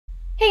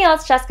Hey y'all,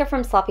 it's Jessica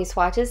from Sloppy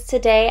Swatches.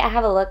 Today I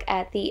have a look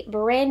at the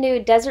brand new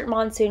Desert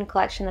Monsoon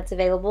collection that's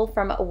available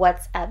from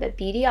What's Up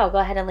Beauty. I'll go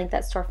ahead and link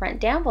that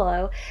storefront down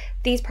below.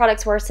 These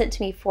products were sent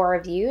to me for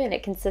review and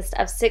it consists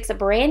of 6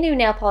 brand new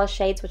nail polish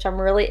shades, which I'm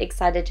really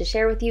excited to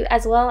share with you,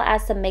 as well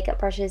as some makeup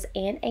brushes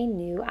and a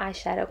new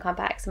eyeshadow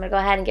compact. So I'm going to go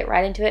ahead and get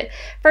right into it.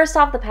 First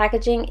off, the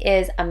packaging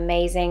is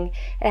amazing.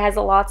 It has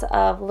lots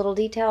of little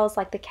details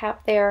like the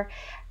cap there.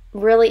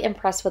 Really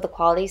impressed with the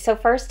quality. So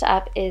first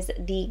up is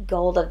the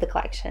gold of the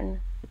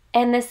collection.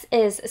 And this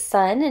is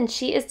Sun, and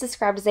she is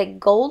described as a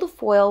gold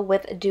foil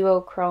with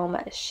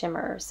duochrome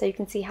shimmer. So you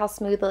can see how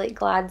smoothly it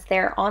glides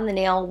there on the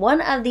nail. One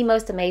of the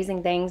most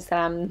amazing things that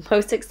I'm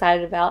most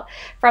excited about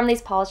from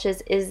these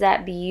polishes is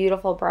that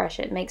beautiful brush.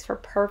 It makes for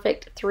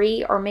perfect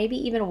 3 or maybe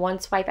even 1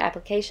 swipe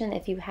application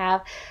if you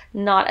have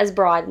not as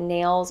broad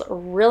nails.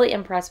 Really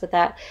impressed with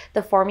that.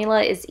 The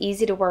formula is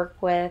easy to work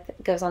with.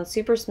 It goes on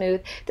super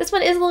smooth. This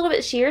one is a little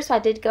bit sheer, so I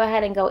did go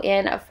ahead and go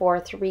in for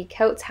 3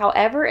 coats.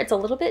 However, it's a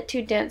little bit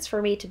too dense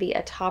for me to be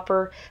a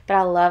topper, but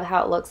I love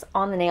how it looks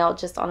on the nail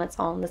just on its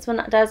own. This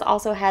one does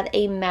also have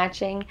a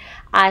matching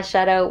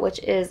eyeshadow, which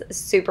is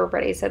super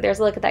pretty. So there's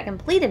a look at that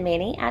completed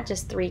mani at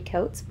just 3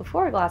 coats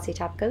before a glossy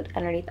top coat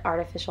underneath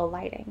artificial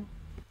lighting.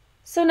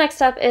 So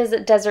next up is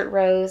Desert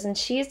Rose, and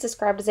she is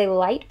described as a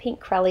light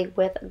pink crelly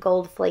with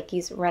gold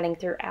flakies running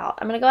throughout.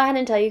 I'm going to go ahead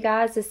and tell you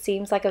guys, this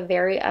seems like a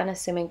very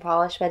unassuming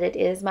polish, but it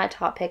is my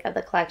top pick of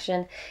the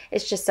collection.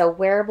 It's just so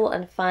wearable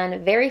and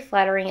fun, very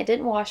flattering. It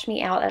didn't wash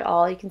me out at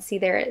all. You can see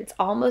there it's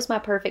almost my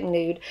perfect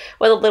nude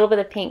with a little bit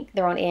of pink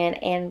thrown in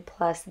and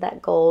plus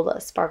that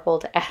gold sparkle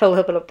to add a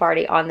little bit of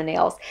party on the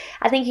nails.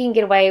 I think you can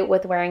get away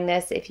with wearing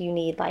this if you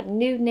need like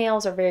nude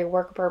nails or very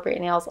work appropriate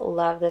nails.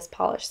 Love this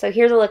polish. So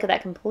here's a look at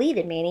that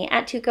completed mani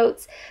at 2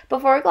 coats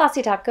before a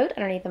glossy top coat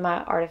underneath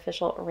my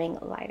artificial ring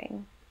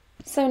lighting.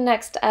 So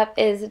next up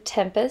is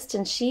Tempest,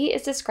 and she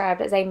is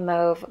described as a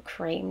mauve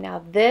cream.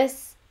 Now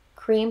this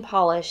cream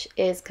polish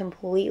is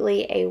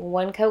completely a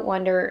 1-coat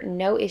wonder,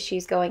 no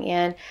issues going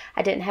in.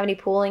 I didn't have any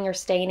pooling or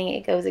staining.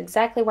 It goes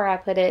exactly where I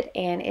put it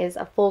and is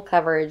a full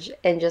coverage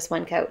in just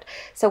 1 coat.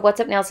 So What's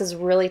Up Nails has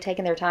really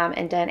taken their time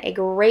and done a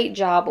great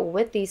job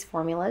with these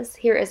formulas.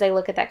 Here is a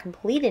look at that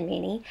completed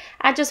mani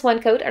at just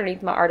 1 coat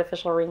underneath my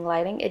artificial ring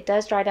lighting. It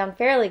does dry down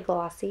fairly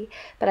glossy,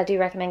 but I do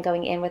recommend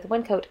going in with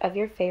 1 coat of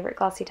your favorite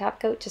glossy top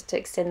coat just to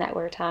extend that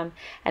wear time.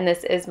 And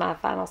this is my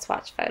final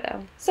swatch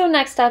photo. So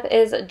next up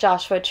is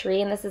Joshua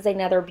Tree, and this is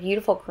another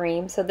beautiful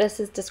cream. So this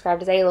is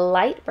described as a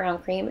light brown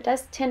cream. It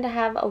does tend to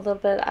have a little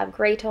bit of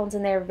gray tones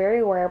in there.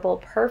 Very wearable,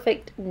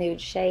 perfect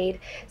nude shade.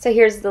 So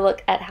here's the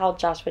look at how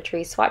Joshua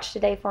Tree swatched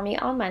today for me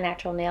on my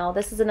natural nail.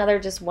 This is another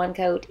just 1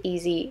 coat,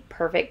 easy,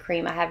 perfect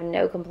cream. I have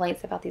no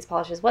complaints about these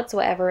polishes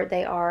whatsoever.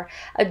 They are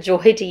a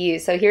joy to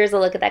use. So here's a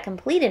look at that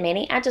completed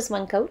mani at just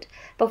 1 coat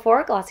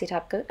before a glossy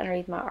top coat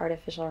underneath my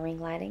artificial ring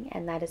lighting,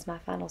 and that is my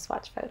final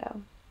swatch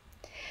photo.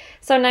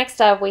 So next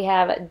up we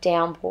have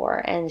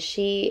Downpour, and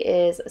she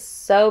is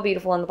so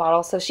beautiful in the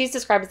bottle. So she's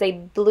described as a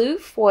blue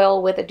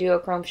foil with a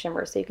duochrome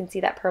shimmer. So you can see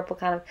that purple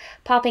kind of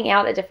popping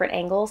out at different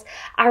angles.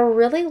 I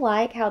really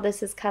like how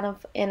this is kind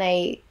of in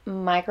a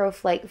micro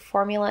flake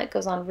formula. It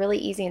goes on really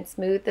easy and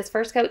smooth. This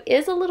first coat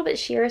is a little bit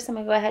sheer, so I'm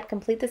going to go ahead and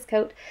complete this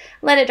coat,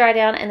 let it dry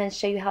down, and then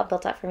show you how it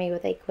built up for me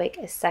with a quick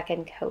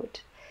second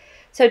coat.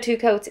 So 2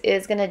 coats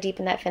is going to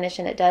deepen that finish,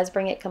 and it does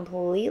bring it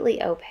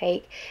completely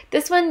opaque.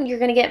 This one you're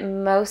going to get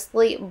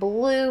mostly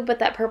blue, but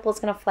that purple is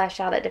going to flash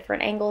out at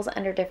different angles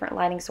under different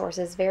lighting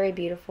sources. Very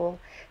beautiful.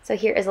 So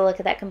here is a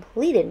look at that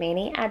completed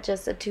mani at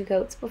just 2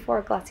 coats before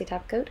a glossy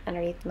top coat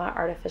underneath my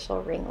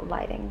artificial ring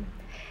lighting.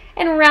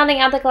 And rounding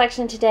out the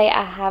collection today,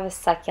 I have a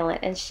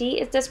Succulent, and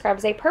she is described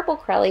as a purple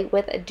crelly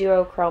with a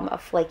duochrome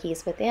of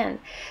flakies within.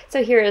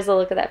 So here is a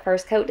look at that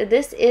first coat.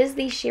 This is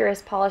the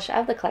sheerest polish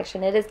of the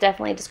collection. It is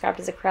definitely described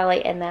as a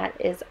crelly, and that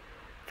is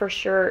for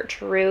sure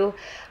true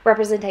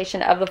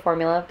representation of the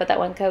formula, but that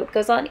 1 coat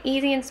goes on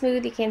easy and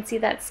smooth. You can see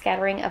that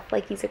scattering of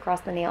flakies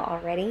across the nail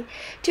already.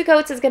 2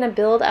 coats is going to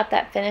build up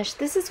that finish.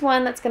 This is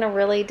one that's going to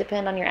really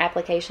depend on your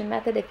application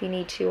method if you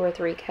need 2 or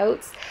 3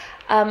 coats.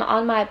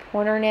 On my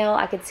pointer nail,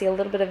 I could see a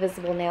little bit of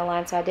visible nail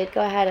line, so I did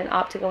go ahead and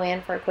opt to go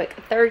in for a quick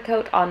 3rd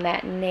coat on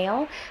that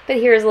nail. But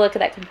here's a look at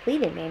that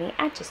completed mani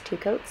at just 2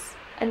 coats,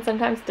 and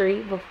sometimes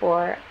 3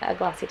 before a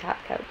glossy top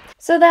coat.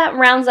 So that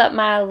rounds up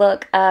my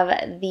look of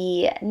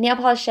the nail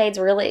polish shades.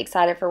 Really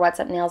excited for What's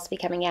Up Nails to be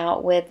coming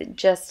out with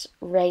just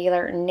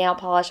regular nail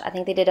polish. I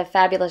think they did a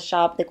fabulous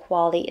job. The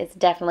quality is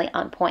definitely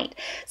on point.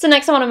 So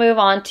next I want to move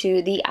on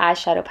to the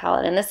eyeshadow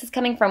palette, and this is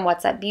coming from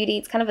What's Up Beauty.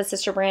 It's kind of a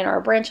sister brand or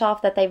a branch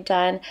off that they've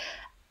done.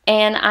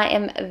 And I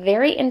am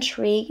very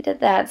intrigued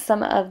that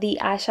some of the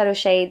eyeshadow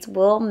shades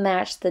will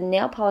match the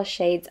nail polish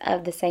shades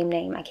of the same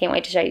name. I can't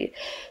wait to show you.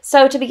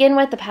 So to begin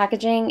with, the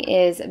packaging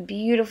is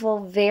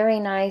beautiful, very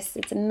nice.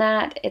 It's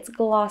matte, it's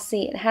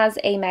glossy. It has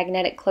a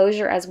magnetic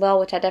closure as well,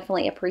 which I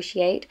definitely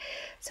appreciate.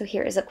 So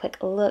here is a quick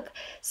look.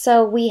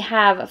 So we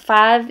have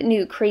 5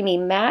 new creamy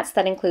mattes.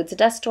 That includes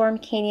Dust Storm,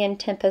 Canyon,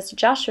 Tempest,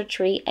 Joshua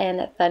Tree,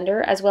 and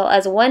Thunder, as well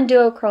as 1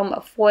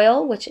 duochrome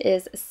foil, which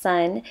is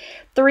Sun,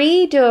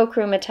 3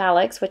 duochrome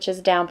metallics, which which is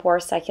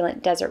Downpour,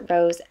 Succulent, Desert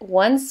Rose,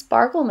 1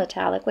 Sparkle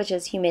Metallic, which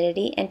is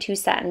Humidity, and 2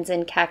 Satins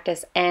in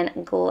Cactus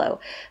and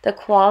Glow. The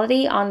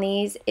quality on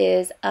these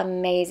is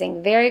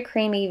amazing. Very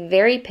creamy,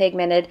 very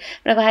pigmented.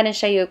 I'm going to go ahead and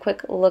show you a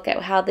quick look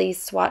at how these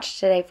swatched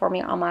today for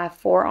me on my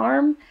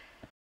forearm.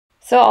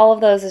 So all of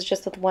those is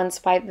just with 1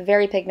 swipe,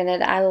 very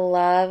pigmented. I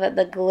love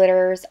the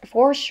glitters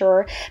for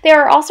sure. They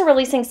are also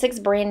releasing 6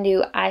 brand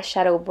new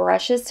eyeshadow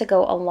brushes to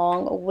go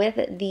along with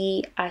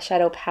the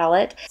eyeshadow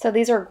palette. So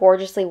these are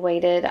gorgeously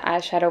weighted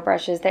eyeshadow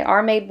brushes. They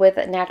are made with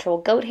natural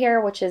goat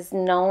hair, which is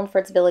known for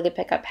its ability to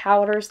pick up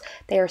powders.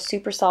 They are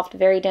super soft,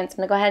 very dense.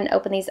 I'm going to go ahead and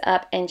open these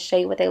up and show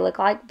you what they look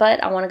like.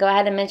 But I want to go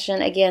ahead and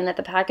mention again that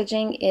the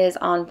packaging is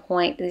on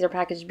point. These are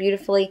packaged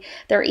beautifully.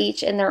 They're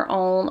each in their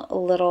own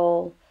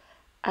little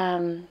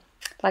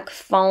like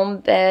foam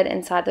bed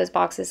inside those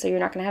boxes, so you're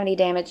not going to have any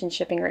damage in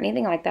shipping or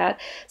anything like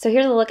that. So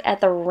here's a look at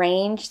the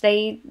range.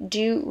 They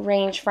do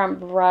range from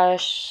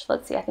brush,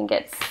 let's see, I think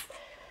it's,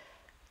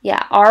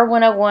 yeah,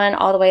 R101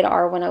 all the way to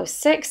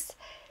R106.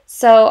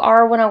 So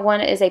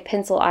R101 is a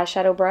pencil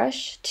eyeshadow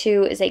brush,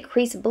 2 is a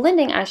crease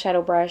blending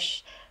eyeshadow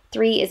brush,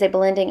 3 is a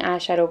blending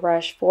eyeshadow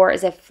brush, 4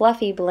 is a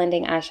fluffy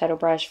blending eyeshadow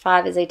brush,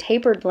 5 is a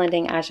tapered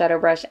blending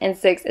eyeshadow brush, and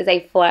 6 is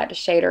a flat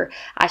shader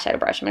eyeshadow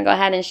brush. I'm going to go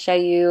ahead and show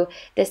you,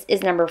 this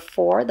is number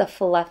 4, the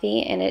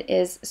fluffy, and it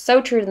is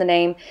so true to the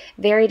name,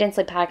 very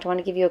densely packed. I want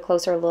to give you a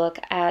closer look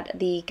at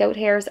the goat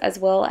hairs as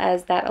well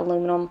as that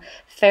aluminum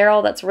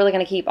ferrule. That's really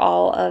going to keep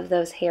all of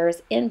those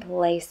hairs in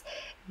place.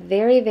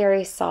 Very,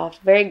 very soft,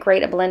 very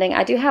great at blending.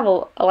 I do have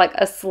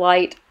a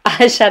slight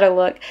eyeshadow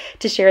look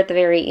to share at the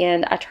very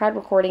end. I tried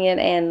recording it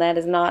and that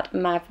is not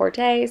my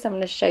forte, so I'm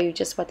going to show you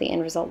just what the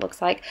end result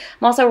looks like.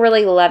 I'm also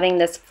really loving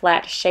this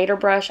flat shader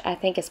brush. I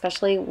think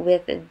especially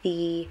with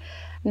the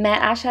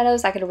matte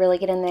eyeshadows, I could really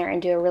get in there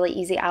and do a really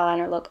easy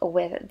eyeliner look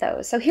with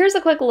those. So here's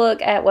a quick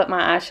look at what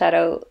my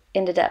eyeshadow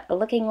ended up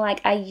looking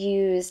like. I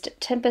used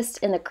Tempest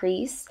in the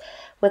crease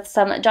with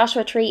some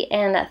Joshua Tree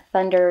and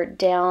Thunder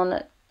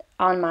down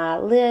on my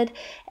lid,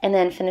 and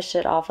then finished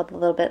it off with a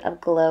little bit of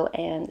Glow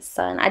and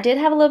Sun. I did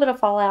have a little bit of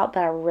fallout,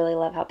 but I really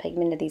love how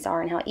pigmented these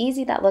are and how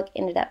easy that look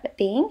ended up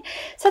being.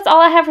 So that's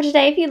all I have for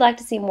today. If you'd like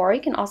to see more,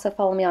 you can also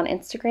follow me on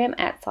Instagram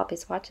at Sloppy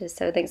Swatches.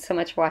 So thanks so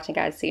much for watching,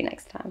 guys. See you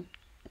next time.